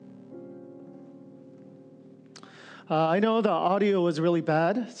I know the audio was really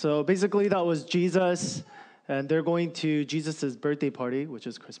bad. So basically, that was Jesus, and they're going to Jesus' birthday party, which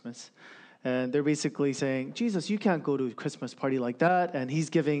is Christmas. And they're basically saying, Jesus, you can't go to a Christmas party like that. And he's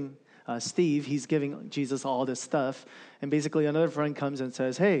giving he's giving Jesus all this stuff. And basically, another friend comes and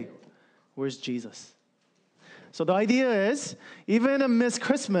says, hey, where's Jesus? So the idea is, even amidst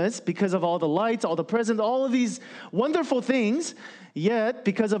Christmas, because of all the lights, all the presents, all of these wonderful things, yet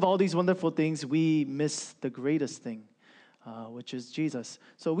because of all these wonderful things, we miss the greatest thing, which is Jesus.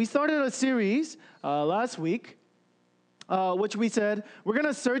 So we started a series last week, which we said we're going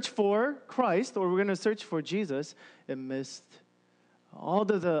to search for Christ, or we're going to search for Jesus amidst all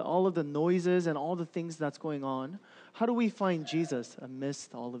of the noises and all the things that's going on. How do we find Jesus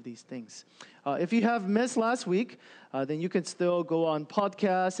amidst all of these things? If you have missed last week, then you can still go on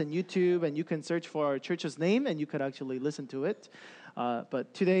podcasts and YouTube, and you can search for our church's name, and you could actually listen to it.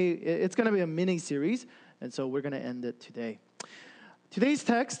 But today, it's going to be a mini-series, and so we're going to end it today. Today's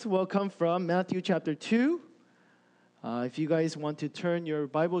text will come from Matthew chapter 2. If you guys want to turn your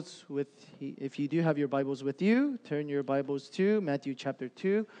Bibles if you do have your Bibles with you, turn your Bibles to Matthew chapter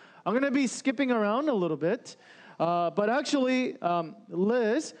 2. I'm going to be skipping around a little bit. But actually,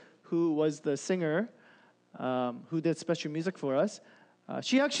 Liz, who was the singer, who did special music for us,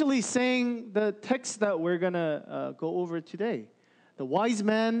 she actually sang the text that we're going to go over today. The wise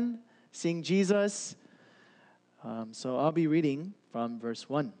men seeing Jesus. So I'll be reading from verse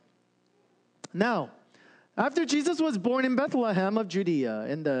 1. Now, after Jesus was born in Bethlehem of Judea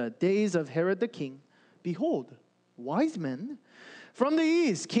in the days of Herod the king, behold, wise men from the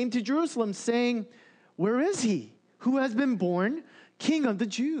east came to Jerusalem, saying, where is he who has been born King of the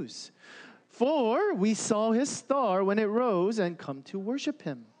Jews? For we saw his star when it rose and come to worship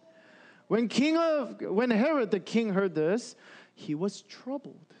him. When Herod the king heard this, he was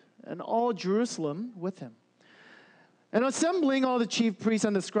troubled, and all Jerusalem with him. And assembling all the chief priests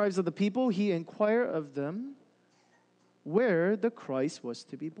and the scribes of the people, he inquired of them where the Christ was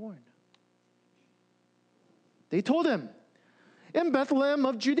to be born. They told him, in Bethlehem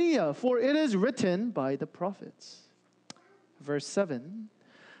of Judea, for it is written by the prophets. Verse 7,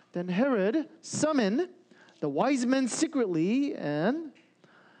 then Herod summoned the wise men secretly and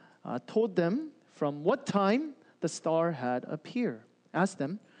told them from what time the star had appeared. Asked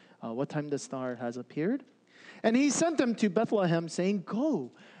them what time the star has appeared. And he sent them to Bethlehem, saying,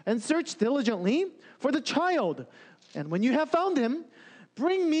 go and search diligently for the child. And when you have found him,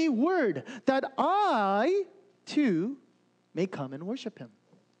 bring me word that I, too, may come and worship him.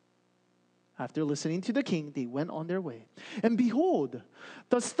 After listening to the king, they went on their way. And behold,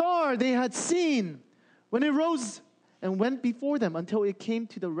 the star they had seen when it rose and went before them until it came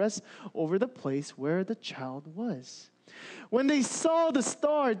to the rest over the place where the child was. When they saw the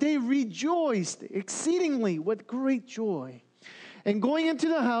star, they rejoiced exceedingly with great joy. And going into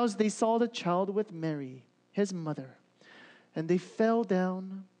the house, they saw the child with Mary, his mother. And they fell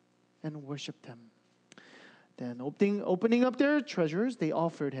down and worshipped him. Then opening up their treasures, they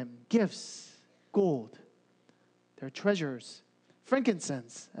offered him gifts, gold, their treasures,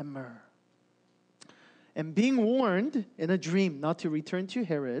 frankincense, and myrrh. And being warned in a dream not to return to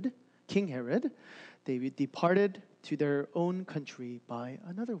Herod, King Herod, they departed to their own country by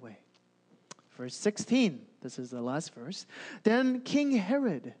another way. Verse 16, this is the last verse. Then King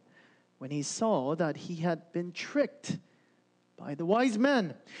Herod, when he saw that he had been tricked by the wise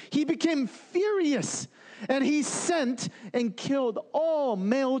men, he became furious, and he sent and killed all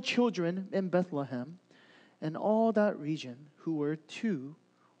male children in Bethlehem and all that region who were 2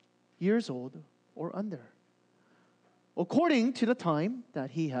 years old or under, according to the time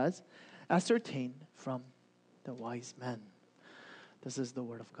that he has ascertained from the wise men. This is the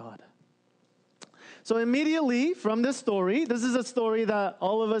word of God. So immediately from this story, this is a story that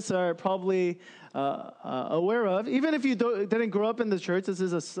all of us are probably aware of. Even if you didn't grow up in the church, this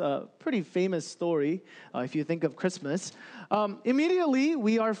is a pretty famous story if you think of Christmas. Immediately,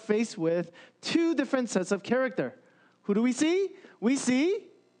 we are faced with 2 different sets of character. Who do we see? We see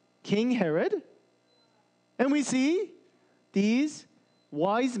King Herod, and we see these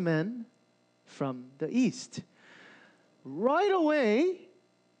wise men from the east. Right away,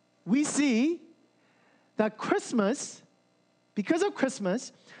 we see that Christmas, because of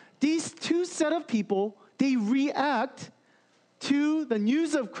Christmas, these 2 set of people, they react to the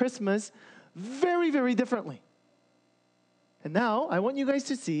news of Christmas very, very differently. And now, I want you guys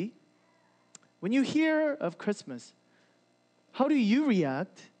to see, when you hear of Christmas, how do you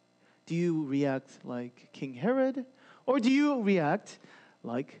react? Do you react like King Herod, or do you react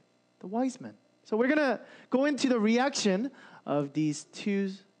like the wise men? So we're going to go into the reaction of these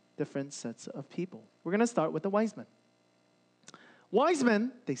 2 different sets of people. We're going to start with the wise men. Wise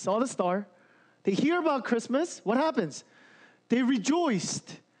men, they saw the star. They hear about Christmas. What happens? They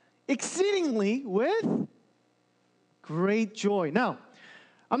rejoiced exceedingly with great joy. Now,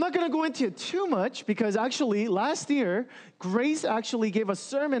 I'm not going to go into it too much because actually last year, Grace actually gave a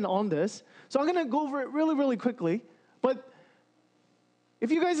sermon on this. So I'm going to go over it really, really quickly. But if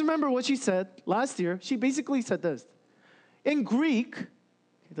you guys remember what she said last year, she basically said this. In Greek,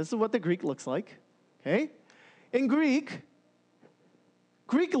 this is what the Greek looks like. Okay? In Greek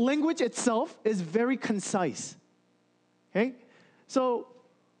language itself is very concise. Okay? So,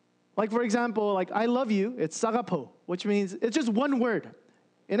 like for example, like I love you, it's sagapo, which means it's just one word.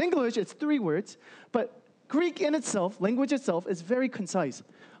 In English, it's 3 words, but Greek in itself, language itself, is very concise.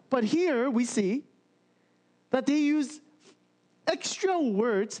 But here we see that they use extra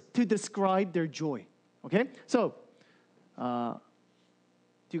words to describe their joy. Okay? So, do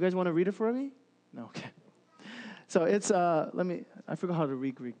you guys want to read it for me? No, okay. So it's, I forgot how to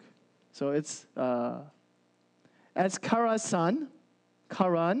read Greek. So it's, Eskarasan,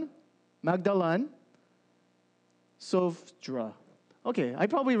 Karan, Magdalan, Sofdra. Okay, I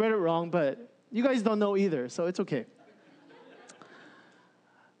probably read it wrong, but you guys don't know either, so it's okay.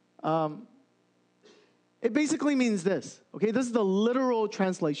 It basically means this, okay? This is the literal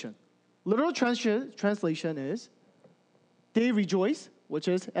translation. Literal translation is, they rejoice, which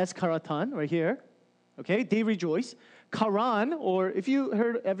is eskaratan, right here. Okay, they rejoice. Karan, or if you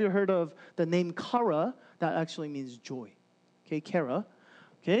ever heard of the name Kara, that actually means joy. Okay, Kara.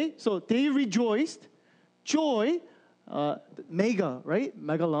 Okay, so they rejoiced. Joy, mega, right?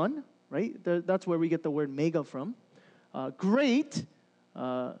 Megalon, right? That's where we get the word mega from. Great,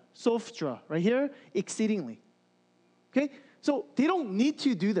 softra, right here, exceedingly. Okay, so they don't need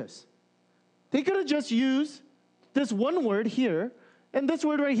to do this. They could have just used this one word here, and this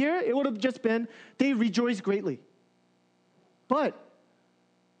word right here, it would have just been, they rejoice greatly. But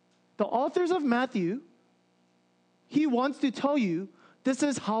the authors of Matthew, he wants to tell you, this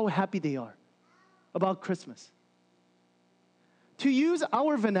is how happy they are about Christmas. To use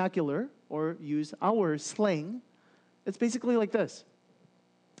our vernacular, or use our slang, it's basically like this.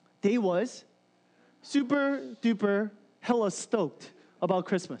 They was super duper hella stoked about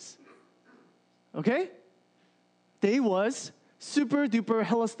Christmas. Okay? They was super duper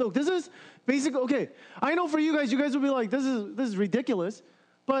hella stoked. This is basically, okay, I know for you guys will be like, this is ridiculous.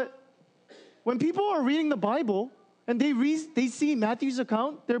 But when people are reading the Bible and they see Matthew's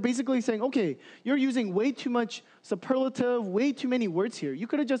account, they're basically saying, okay, you're using way too much superlative, way too many words here. You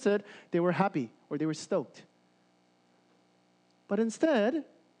could have just said they were happy or they were stoked. But instead,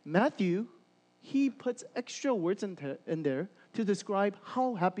 Matthew, he puts extra words in there to describe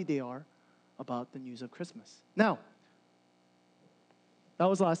how happy they are about the news of Christmas. Now, that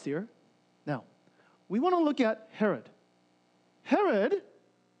was last year. Now, we want to look at Herod. Herod,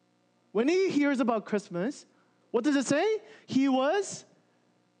 when he hears about Christmas, what does it say? He was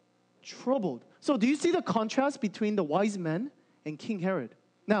troubled. So do you see the contrast between the wise men and King Herod?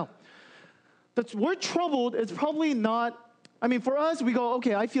 Now, the word troubled is probably not, for us, we go,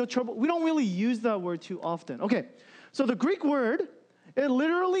 okay, I feel troubled. We don't really use that word too often. Okay, so the Greek word, it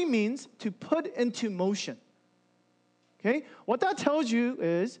literally means to put into motion. Okay? What that tells you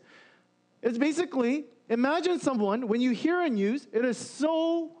is, it's basically, imagine someone, when you hear a news, it is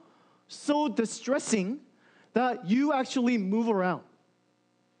so distressing that you actually move around.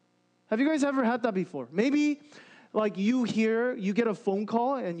 Have you guys ever had that before? Maybe, like you get a phone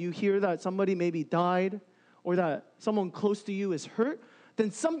call and you hear that somebody maybe died or that someone close to you is hurt,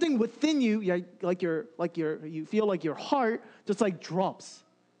 then something within you, you feel like your heart just like drops.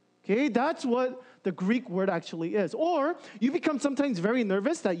 Okay, that's what the Greek word actually is. Or you become sometimes very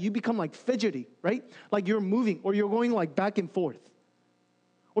nervous that you become like fidgety, right? Like you're moving or you're going like back and forth.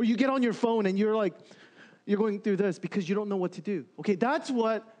 Or you get on your phone and you're going through this because you don't know what to do. Okay, that's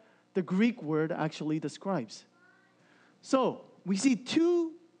what the Greek word actually describes. So we see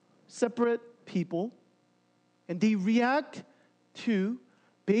 2 separate people and they react to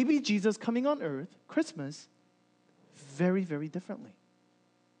baby Jesus coming on earth, Christmas, very, very differently.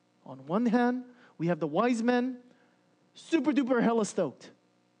 On one hand, we have the wise men, super duper hella stoked.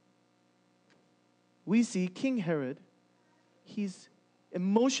 We see King Herod, he's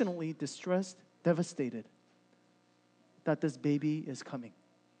emotionally distressed, devastated that this baby is coming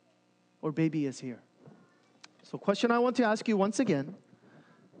or baby is here. So question I want to ask you once again,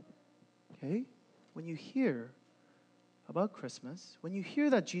 okay, when you hear about Christmas, when you hear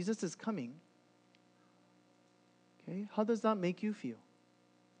that Jesus is coming, okay, how does that make you feel?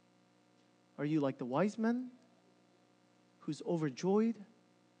 Are you like the wise men who's overjoyed,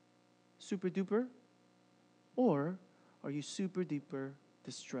 super duper? Or are you super duper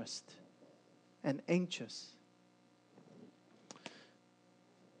distressed and anxious?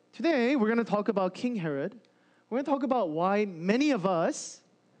 Today, we're going to talk about King Herod. We're going to talk about why many of us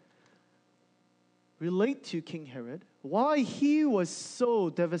relate to King Herod, why he was so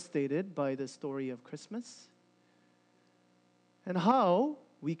devastated by the story of Christmas, and how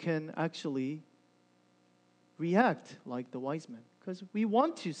we can actually react like the wise men, because we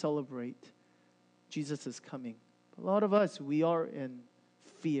want to celebrate Jesus' coming. A lot of us, we are in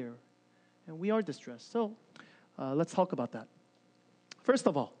fear and we are distressed. So let's talk about that. First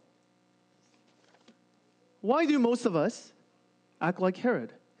of all, why do most of us act like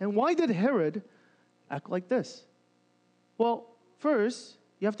Herod? And why did Herod act like this? Well, first,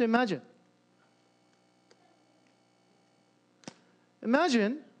 you have to imagine.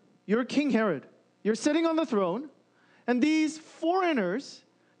 Imagine you're King Herod. You're sitting on the throne, and these foreigners,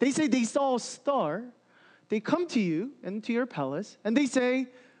 they say they saw a star. They come to you and to your palace, and they say,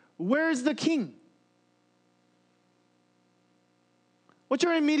 "Where's the king?" What's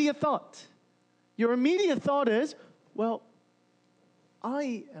your immediate thought? Your immediate thought is, well,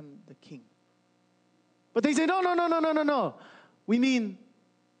 I am the king. But they say, no. We mean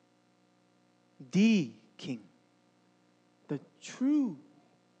the king, the true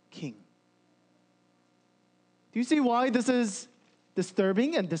king. Do you see why this is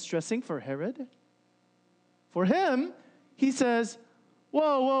disturbing and distressing for Herod? For him, he says,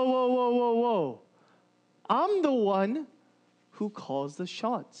 whoa. I'm the one who calls the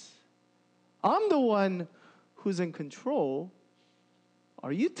shots. I'm the one who's in control.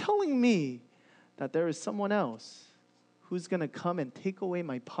 Are you telling me that there is someone else who's going to come and take away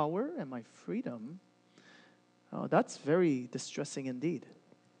my power and my freedom? Oh, that's very distressing indeed.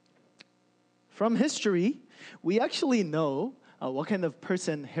 From history, we actually know what kind of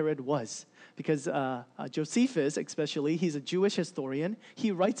person Herod was, because Josephus, especially, he's a Jewish historian. He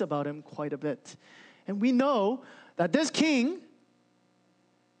writes about him quite a bit. And we know that this king,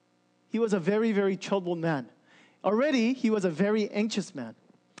 he was a very, very troubled man. Already, he was a very anxious man.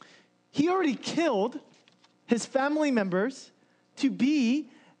 He already killed his family members to be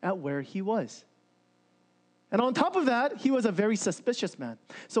at where he was. And on top of that, he was a very suspicious man.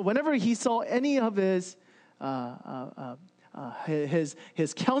 So whenever he saw any of his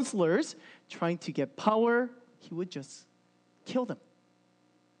counselors trying to get power, he would just kill them.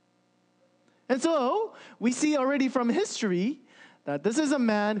 And so we see already from history that this is a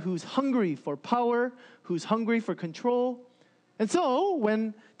man who's hungry for power, who's hungry for control. And so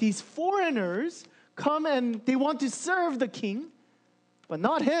when these foreigners come and they want to serve the king, but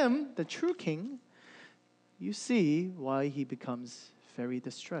not him, the true king, you see why he becomes very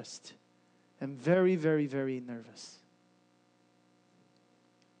distressed and very, very, very nervous.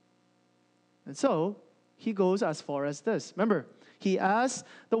 And so he goes as far as this. Remember, he asks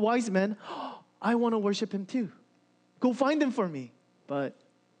the wise men, I want to worship him too. Go find him for me. But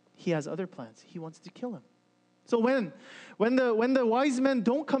he has other plans. He wants to kill him. So when the wise men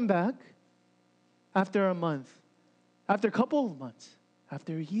don't come back, after a month, after a couple of months,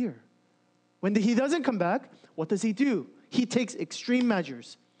 after a year, when he doesn't come back, what does he do? He takes extreme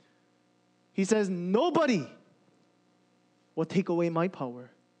measures. He says, nobody will take away my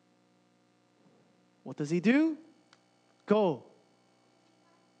power. What does he do? Go.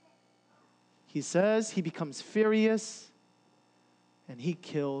 He says he becomes furious, and he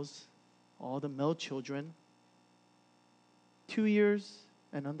kills all the male children, 2 years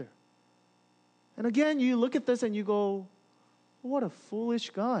and under. And again, you look at this and you go, what a foolish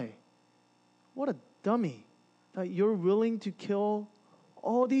guy. What a dummy that you're willing to kill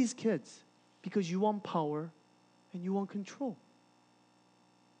all these kids because you want power and you want control.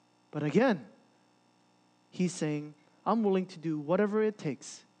 But again, he's saying, I'm willing to do whatever it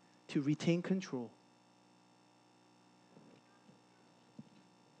takes to retain control.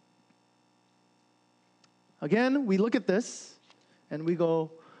 Again, we look at this and we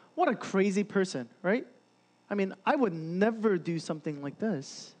go, what a crazy person, right? I mean, I would never do something like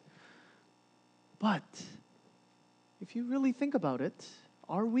this. But if you really think about it,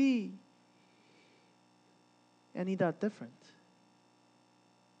 are we any that different?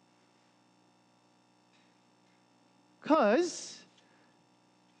 Because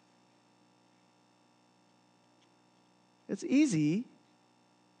it's easy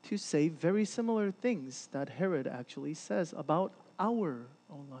to say very similar things that Herod actually says about our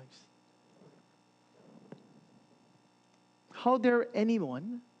own lives. How dare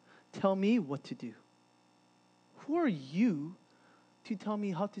anyone tell me what to do? Who are you to tell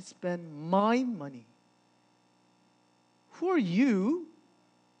me how to spend my money? Who are you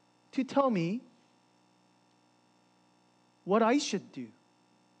to tell me what I should do.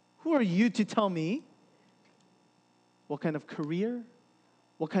 Who are you to tell me what kind of career,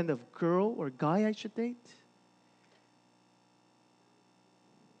 what kind of girl or guy I should date?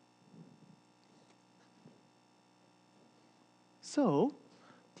 So,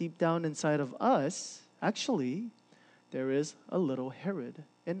 deep down inside of us, actually, there is a little Herod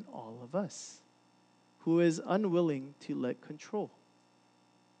in all of us who is unwilling to let control.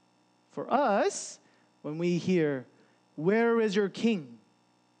 For us, when we hear, "Where is your king?"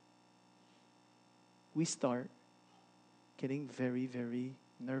 we start getting very, very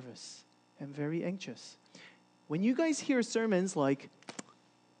nervous and very anxious. When you guys hear sermons like,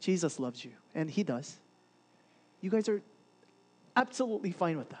 "Jesus loves you," and He does, you guys are absolutely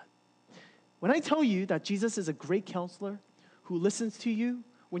fine with that. When I tell you that Jesus is a great counselor who listens to you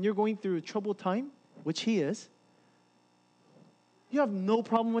when you're going through a troubled time, which He is, you have no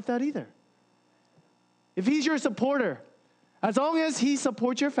problem with that either. If He's your supporter, as long as He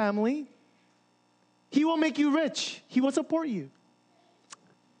supports your family, He will make you rich. He will support you.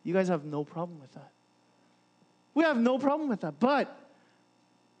 You guys have no problem with that. We have no problem with that. But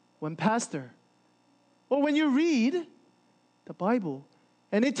when pastor, or when you read the Bible,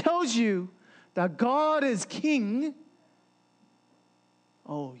 and it tells you that God is king,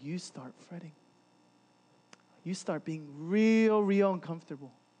 oh, you start fretting. You start being real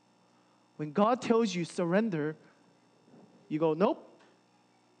uncomfortable. When God tells you surrender, you go, "Nope,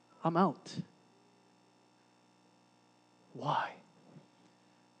 I'm out." Why?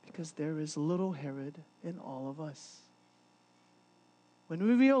 Because there is little Herod in all of us. When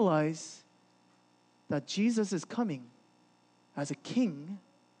we realize that Jesus is coming as a king,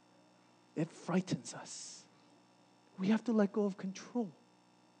 it frightens us. We have to let go of control.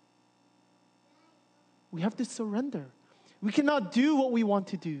 We have to surrender. We cannot do what we want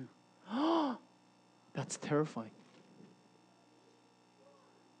to do. That's terrifying.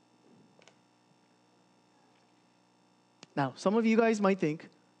 Now, some of you guys might think,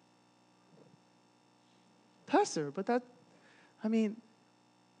 "Pastor, but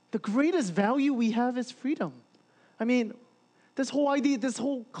the greatest value we have is freedom." This whole idea, this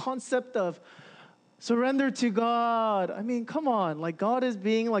whole concept of surrender to God. Come on. Like, God is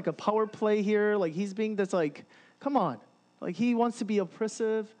being like a power play here. Like, He's being this, like, come on. Like, He wants to be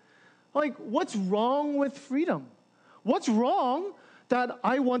oppressive. Like, what's wrong with freedom? What's wrong that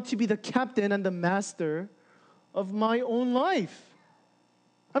I want to be the captain and the master of my own life?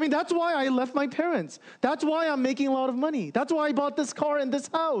 That's why I left my parents. That's why I'm making a lot of money. That's why I bought this car and this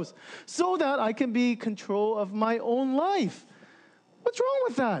house, so that I can be in control of my own life. What's wrong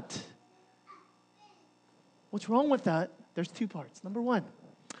with that? What's wrong with that? There's two parts. Number one,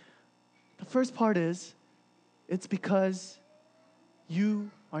 the first part is, it's because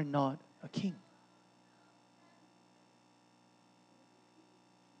you are not a king.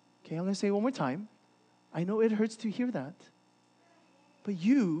 Okay, I'm going to say it one more time. I know it hurts to hear that, but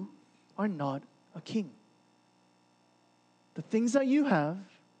you are not a king. The things that you have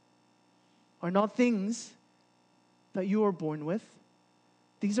are not things that you are born with.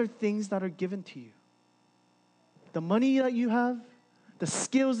 These are things that are given to you. The money that you have, the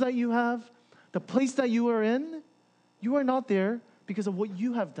skills that you have, the place that you are in, you are not there because of what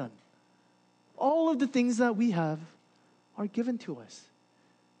you have done. All of the things that we have are given to us.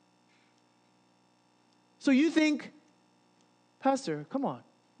 So you think, "Pastor, come on,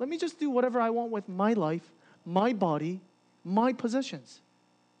 let me just do whatever I want with my life, my body, my possessions."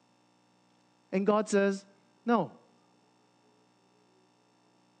 And God says, "No.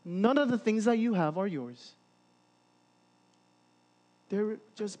 None of the things that you have are yours. They're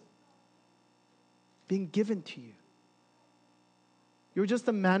just being given to you. You're just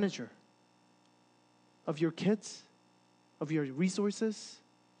a manager of your kids, of your resources,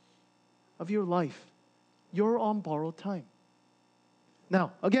 of your life. You're on borrowed time."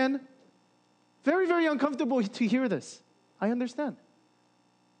 Now, again, very uncomfortable to hear this. I understand.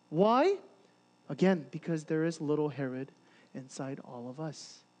 Why? Again, because there is little Herod inside all of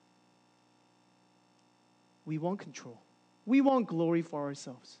us. We want control. We want glory for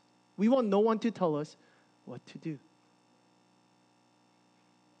ourselves. We want no one to tell us what to do.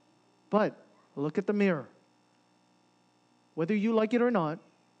 But look at the mirror. Whether you like it or not,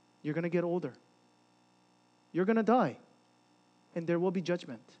 you're going to get older. You're going to die. And there will be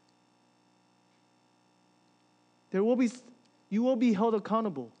judgment. You will be held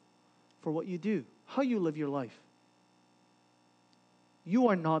accountable for what you do, how you live your life. You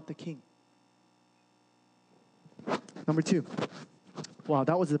are not the king. Number two. Wow,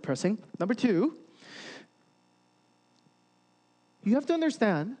 that was depressing. Number two, you have to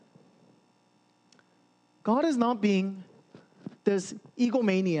understand, God is not being this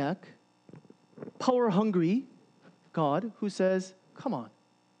egomaniac, power-hungry God who says, come on.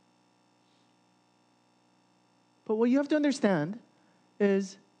 But what you have to understand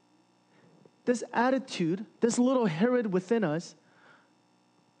is this attitude, this little Herod within us,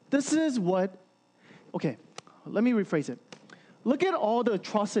 this is what, okay, let me rephrase it. Look at all the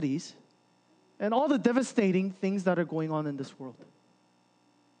atrocities and all the devastating things that are going on in this world.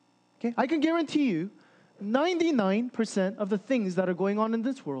 Okay, I can guarantee you 99% of the things that are going on in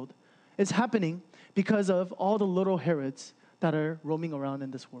this world is happening because of all the little Herods that are roaming around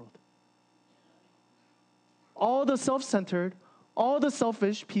in this world. All the self-centered, all the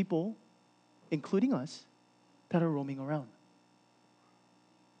selfish people, including us, that are roaming around.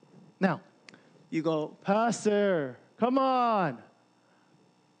 Now, you go, Pastor, come on.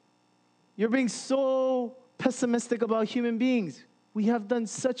 You're being so pessimistic about human beings. We have done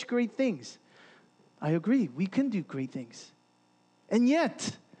such great things. I agree, we can do great things. And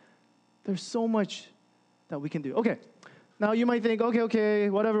yet, there's so much that we can do. Okay, now you might think, okay,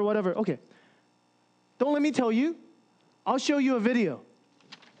 whatever. Okay, don't let me tell you. I'll show you a video.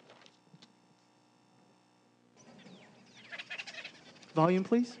 Volume,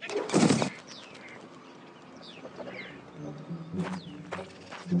 please.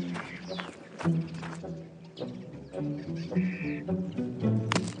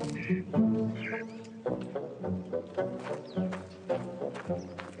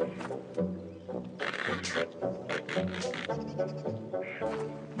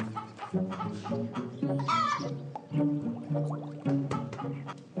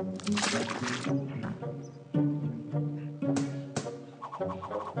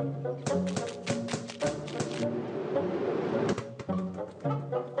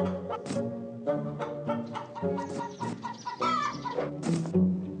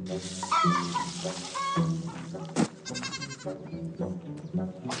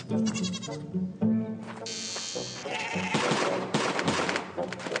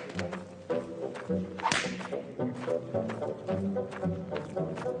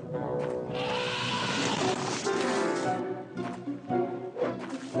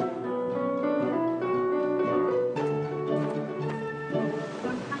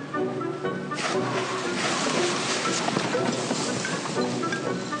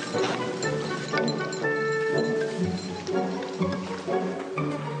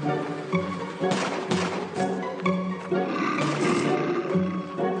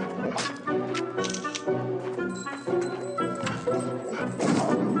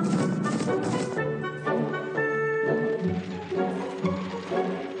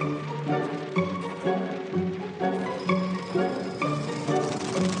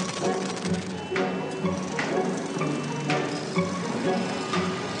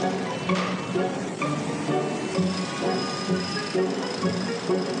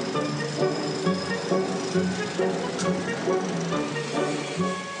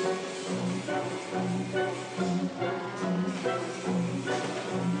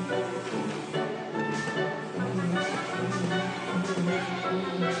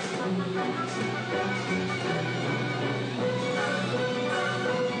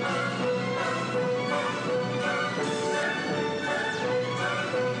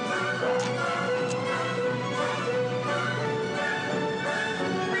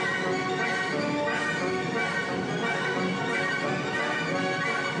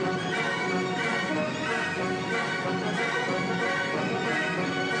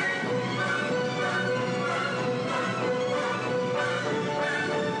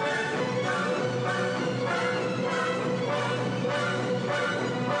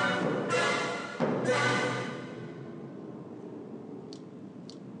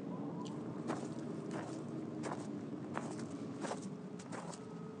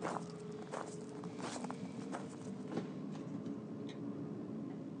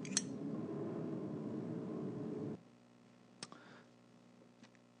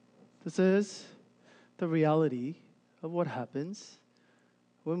 This is the reality of what happens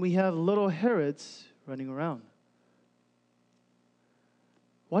when we have little Herods running around.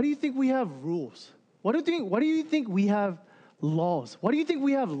 Why do you think we have rules? Why do you think we have laws? Why do you think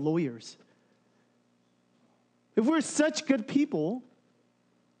we have lawyers? If we're such good people,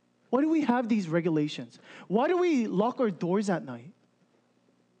 why do we have these regulations? Why do we lock our doors at night?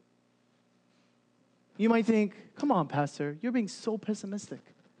 You might think, come on, Pastor, you're being so pessimistic.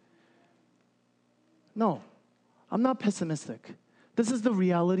 No, I'm not pessimistic. This is the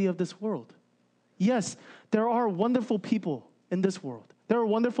reality of this world. Yes, there are wonderful people in this world. There are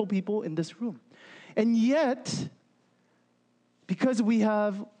wonderful people in this room. And yet, because we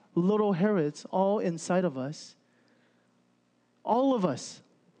have little Herods all inside of us, all of us,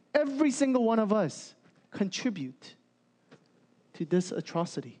 every single one of us, contribute to this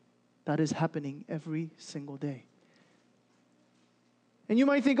atrocity that is happening every single day. And you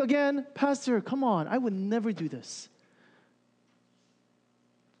might think again, Pastor, come on, I would never do this.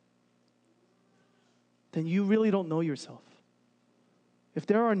 Then you really don't know yourself. If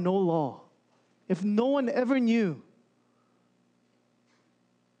there are no law, if no one ever knew,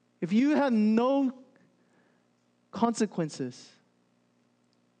 if you had no consequences,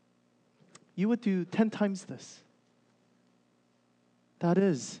 you would do 10 times this. That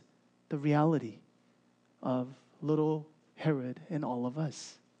is the reality of little Herod and all of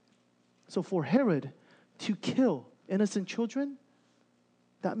us. So for Herod to kill innocent children,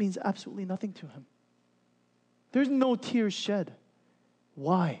 that means absolutely nothing to him. There's no tears shed.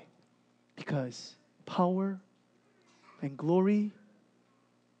 Why? Because power and glory,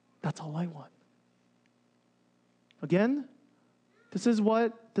 that's all I want. Again, this is why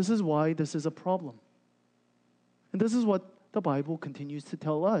this is a problem. And this is what the Bible continues to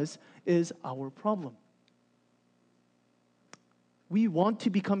tell us is our problem. We want to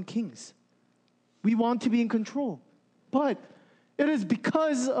become kings. We want to be in control. But it is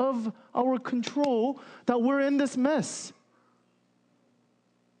because of our control that we're in this mess.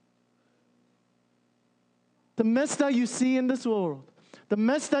 The mess that you see in this world, the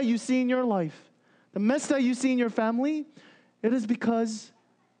mess that you see in your life, the mess that you see in your family, it is because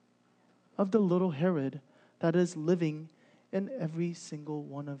of the little Herod that is living in every single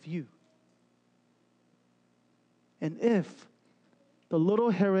one of you. And if the little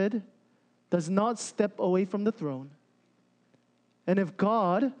Herod does not step away from the throne, and if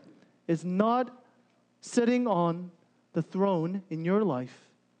God is not sitting on the throne in your life,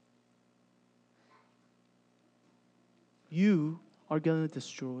 you are going to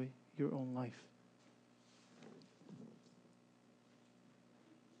destroy your own life.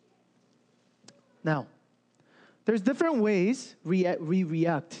 Now, there's different ways we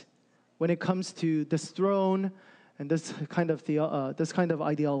react when it comes to this throne and this kind of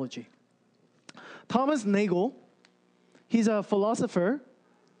ideology. Thomas Nagel, he's a philosopher,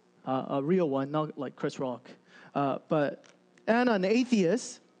 a real one, not like Chris Rock, and an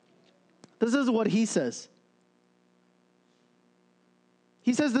atheist. This is what he says.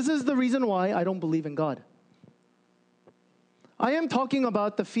 He says, this is the reason why I don't believe in God. I am talking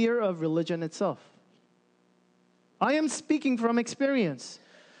about the fear of religion itself. I am speaking from experience,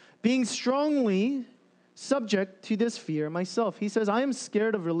 being strongly subject to this fear myself. He says, I am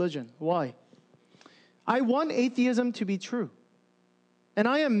scared of religion. Why? I want atheism to be true. And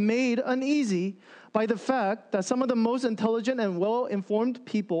I am made uneasy by the fact that some of the most intelligent and well-informed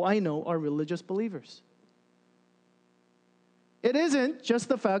people I know are religious believers. It isn't just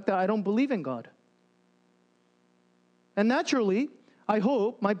the fact that I don't believe in God. And naturally, I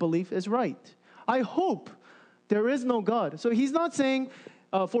hope my belief is right. I hope there is no God. So he's not saying,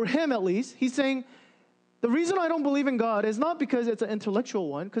 for him at least, he's saying, the reason I don't believe in God is not because it's an intellectual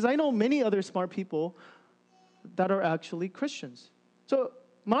one, because I know many other smart people that are actually Christians. So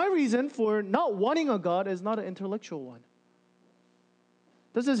my reason for not wanting a God is not an intellectual one.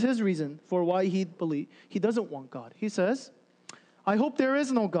 This is his reason for why he doesn't want God. He says, I hope there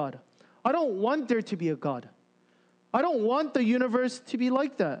is no God. I don't want there to be a God. I don't want the universe to be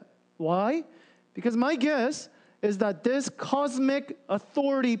like that. Why? Because my guess is that this cosmic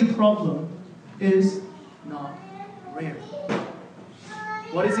authority problem is not rare.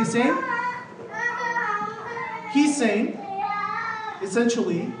 What is he saying? He's saying,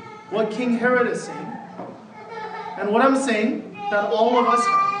 essentially, what King Herod is saying, and what I'm saying that all of us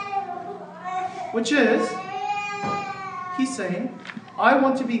have, which is, he's saying, I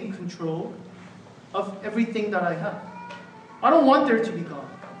want to be in control of everything that I have. I don't want there to be God.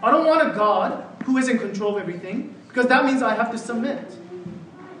 I don't want a God who is in control of everything, because that means I have to submit.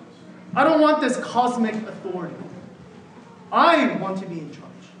 I don't want this cosmic authority. I want to be in charge.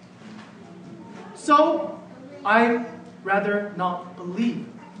 So, I rather not believe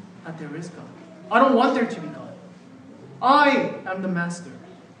that there is God. I don't want there to be God. I am the master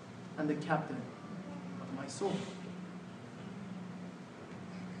and the captain of my soul.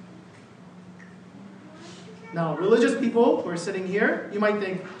 Now, religious people who are sitting here, you might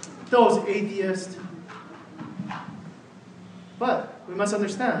think, those atheists. But we must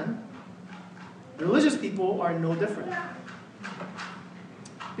understand, religious people are no different.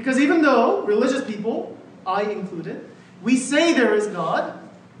 Because even though religious people, I included, we say there is God,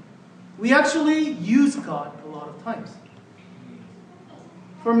 we actually use God a lot of times.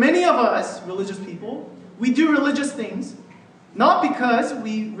 For many of us, religious people, we do religious things not because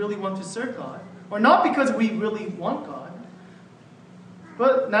we really want to serve God, or not because we really want God,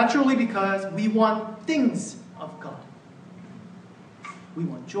 But naturally, because we want things of God. We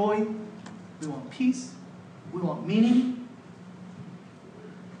want joy, we want peace, we want meaning.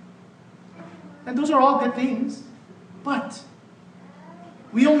 And those are all good things, but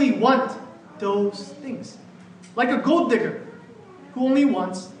we only want those things. Like a gold digger who only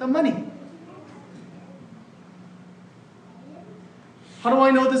wants the money. How do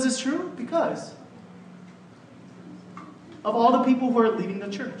I know this is true? Because of all the people who are leaving the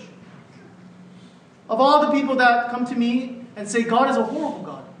church. Of all the people that come to me and say, God is a horrible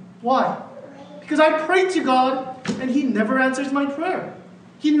God. Why? Because I pray to God and He never answers my prayer.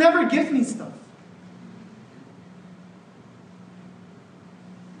 He never gives me stuff.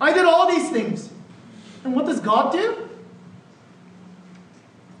 I did all these things. And what does God do?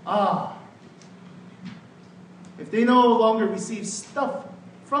 If they no longer receive stuff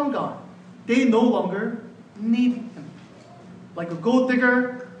from God, they no longer need Him. Like a gold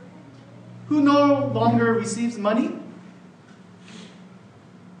digger who no longer receives money,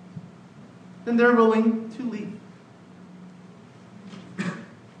 then they're willing to leave.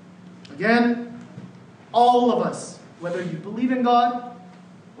 Again, all of us, whether you believe in God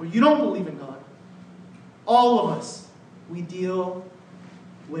or you don't believe in God, all of us, we deal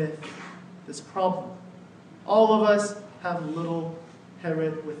with this problem. All of us have little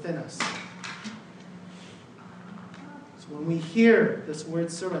Herod within us. So when we hear this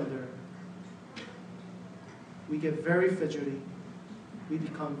word surrender, we get very fidgety. We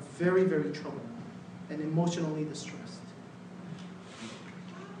become very, very troubled and emotionally distressed.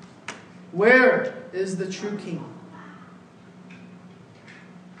 Where is the true king?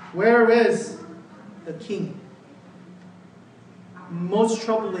 Where is the king? Most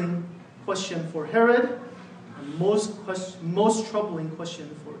troubling question for Herod, and most troubling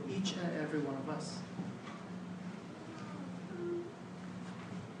question for each and every one of us.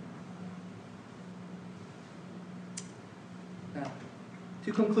 Now,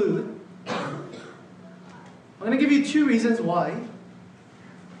 to conclude, I'm going to give you 2 reasons why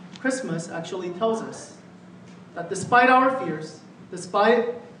Christmas actually tells us that despite our fears,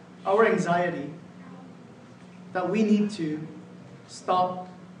 despite our anxiety, that we need to stop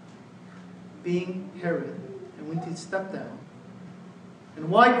being Herod and we need to step down. And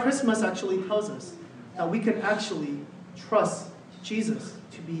why Christmas actually tells us that we can actually trust Jesus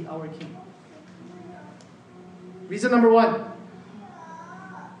to be our King. Reason number 1.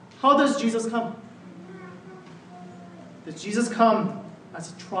 How does Jesus come? Does Jesus come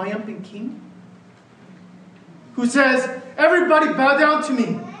as a triumphant king who says, everybody bow down to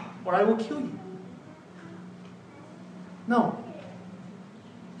me or I will kill you? No.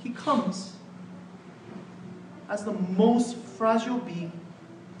 He comes as the most fragile being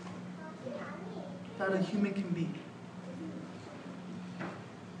that a human can be.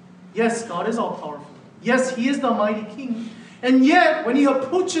 Yes, God is all powerful. Yes, He is the mighty King. And yet, when He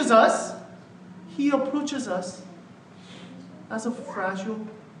approaches us as a fragile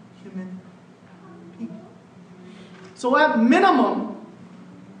human being. So at minimum,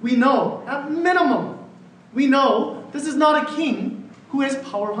 we know this is not a king who is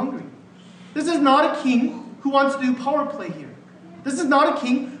power hungry. This is not a king who wants to do power play here. This is not a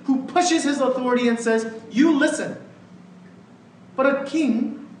king who pushes his authority and says, you listen. But a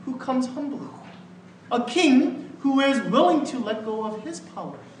king who comes humbly. A king who is willing to let go of his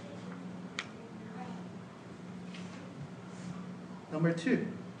power. Number 2,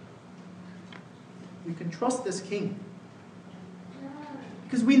 we can trust this king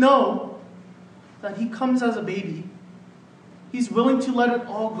because we know that he comes as a baby. He's willing to let it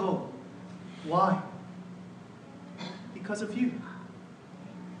all go. Why? Because of you.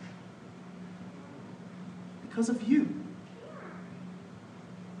 Because of you.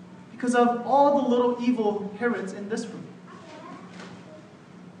 Because of all the little evil Herods in this room.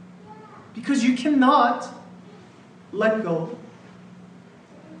 Because you cannot let go.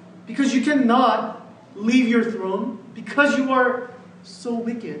 Because you cannot leave your throne. Because you are so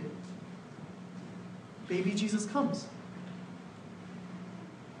wicked. Baby Jesus comes.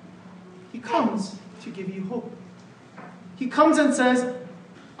 He comes to give you hope. He comes and says,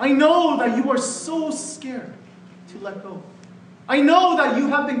 I know that you are so scared to let go. I know that you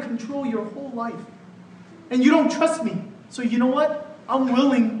have been controlled your whole life. And you don't trust me. So you know what? I'm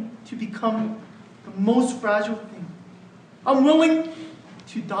willing to become the most fragile thing. I'm willing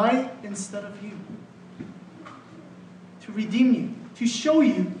to die instead of you. To redeem you. To show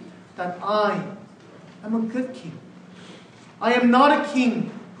you that I am a good king. I am not a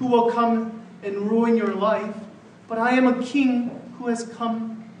king who will come and ruin your life, but I am a king who has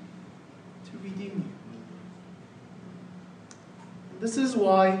come to redeem you. This is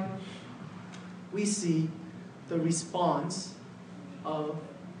why we see the response of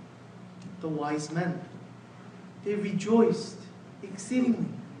the wise men. They rejoiced exceedingly.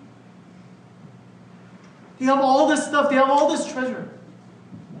 They have all this stuff. They have all this treasure.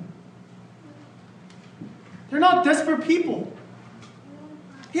 They're not desperate people.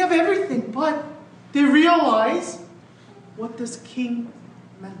 They have everything, but they realize what this king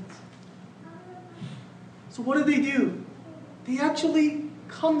meant. So what do? They actually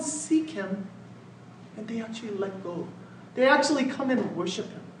come seek him, and they actually let go. They actually come and worship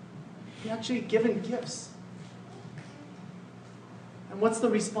him. They actually give him gifts. And what's the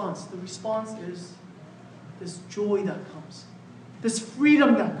response? The response is this joy that comes, this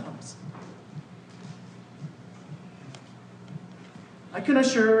freedom that comes. I can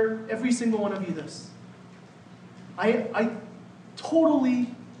assure every single one of you this. I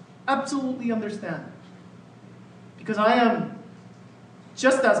totally, absolutely understand. Because I am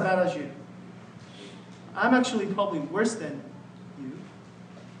just as bad as you. I'm actually probably worse than you.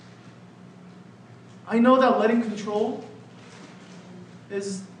 I know that letting control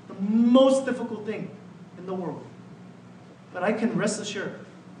is the most difficult thing in the world. But I can rest assured,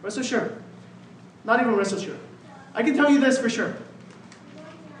 not even rest assured, I can tell you this for sure.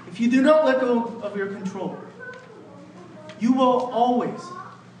 If you do not let go of your control, you will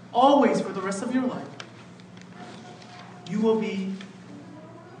always for the rest of your life, you will be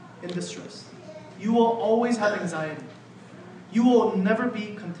in distress. You will always have anxiety. You will never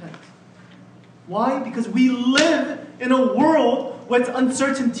be content. Why? Because we live in a world with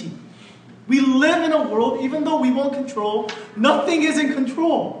uncertainty. We live in a world, even though we want control, nothing is in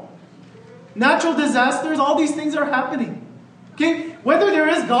control. Natural disasters, all these things are happening. Okay? Whether there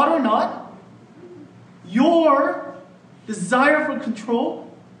is God or not, your desire for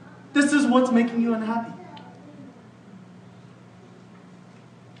control, this is what's making you unhappy.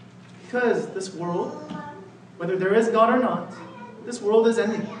 Because this world, whether there is God or not, this world is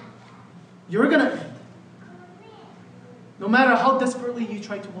ending. You're going to end. No matter how desperately you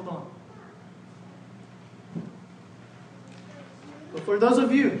try to hold on. But for those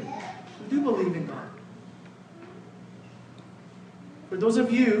of you who do believe in God, for those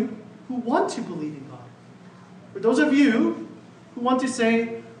of you who want to believe in God, for those of you who want to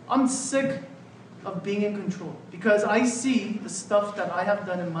say, I'm sick of being in control because I see the stuff that I have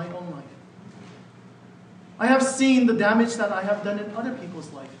done in my own life. I have seen the damage that I have done in other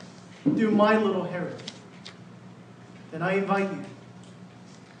people's life through my little Herod. Then I invite you,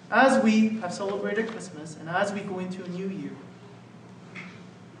 as we have celebrated Christmas and as we go into a new year,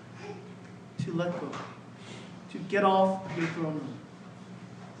 to let go, to get off your throne room,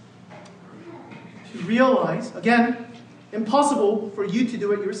 to realize, again, impossible for you to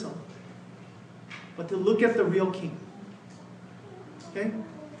do it yourself, but to look at the real king. Okay?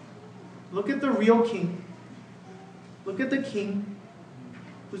 Look at the real king. Look at the king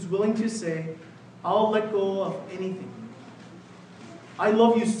who's willing to say, I'll let go of anything. I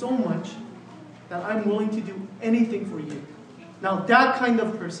love you so much that I'm willing to do anything for you. Now that kind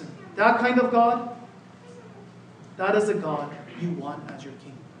of person, that kind of God, that is the God you want as your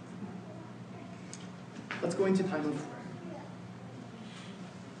king. Let's go into time of prayer.